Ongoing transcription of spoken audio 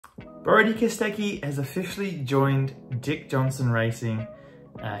BRODIE KOSTECKI has officially joined Dick Johnson Racing.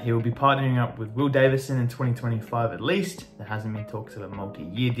 He will be partnering up with Will Davison in 2025 at least. There hasn't been talks of a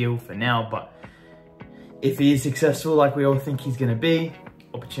multi-year deal for now, but if he is successful like we all think he's going to be,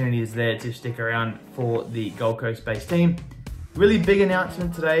 opportunity is there to stick around for the Gold Coast based team. Really big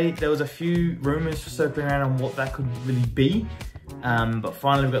announcement today. There was a few rumours circling around on what that could really be. But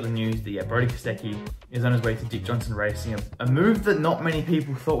finally we got the news that BRODIE KOSTECKI is on his way to Dick Johnson Racing, a move that not many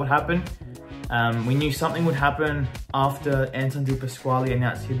people thought would happen. We knew something would happen after Anton De Pasquale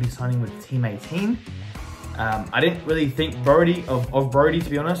announced he'd be signing with Team 18. I didn't really think of Brody, to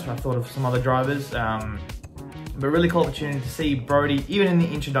be honest. I thought of some other drivers, but really cool opportunity to see Brody, even in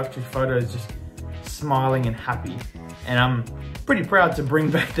the introductory photos, just smiling and happy. And I'm pretty proud to bring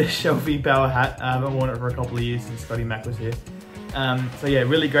back the Shelby Power hat. I haven't worn it for a couple of years since Scotty Mack was here. So yeah,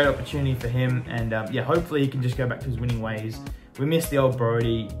 really great opportunity for him, and yeah, hopefully he can just go back to his winning ways. We miss the old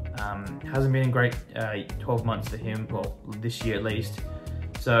Brody. Hasn't been a great 12 months for him, well, this year at least.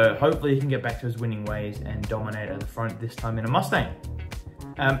 So hopefully he can get back to his winning ways and dominate at the front, this time in a Mustang.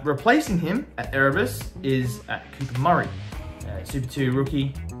 Replacing him at Erebus is Cooper Murray, Super 2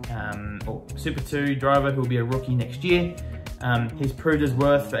 rookie, or Super 2 driver who will be a rookie next year. He's proved his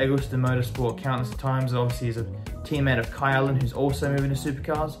worth for Eggleston Motorsport countless times. Obviously he's a teammate of Kai Allen, who's also moving to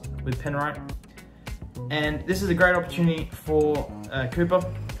Supercars with Penrite. And this is a great opportunity for Cooper.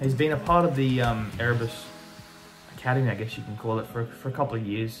 He's been a part of the Erebus Academy, I guess you can call it, for a couple of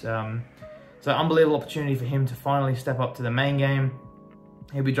years. So unbelievable opportunity for him to finally step up to the main game.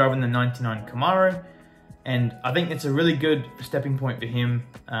 He'll be driving the 99 Camaro, and I think it's a really good stepping point for him.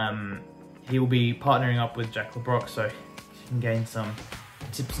 He will be partnering up with Jack LeBrock, so he can gain some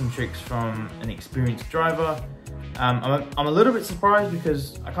tips and tricks from an experienced driver. I'm a little bit surprised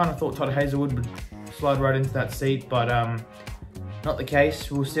because I kind of thought Todd Hazelwood would slide right into that seat, but not the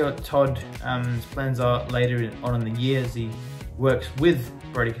case. We'll see what Todd's plans are later on in the year as he works with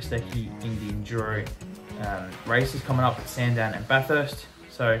BRODIE KOSTECKI in the Enduro races coming up at Sandown and Bathurst.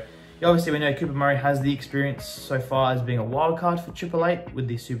 So yeah, obviously we know Cooper Murray has the experience so far as being a wildcard for 888 with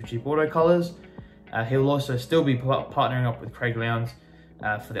the Super Cheap Auto colours. He'll also still be partnering up with Craig Lowndes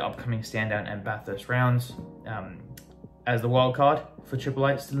for the upcoming Sandown and Bathurst rounds as the wild card for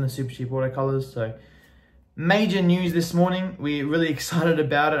 888, still in the Super Cheap Auto colours. So major news this morning. We're really excited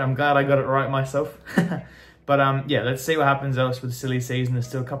about it. I'm glad I got it right myself. But yeah, let's see what happens else with the silly season. There's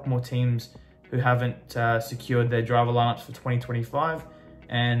still a couple more teams who haven't secured their driver lineups for 2025.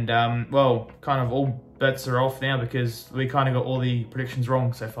 And well, kind of all bets are off now because we kind of got all the predictions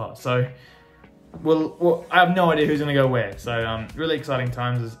wrong so far. So well, I have no idea who's going to go where. So really exciting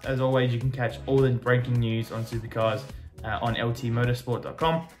times. As always, you can catch all the breaking news on Supercars on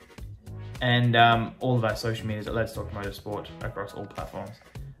ltmotorsport.com, and all of our social medias at Let's Talk Motorsport across all platforms.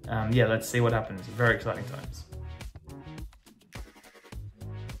 Yeah, let's see what happens. Very exciting times.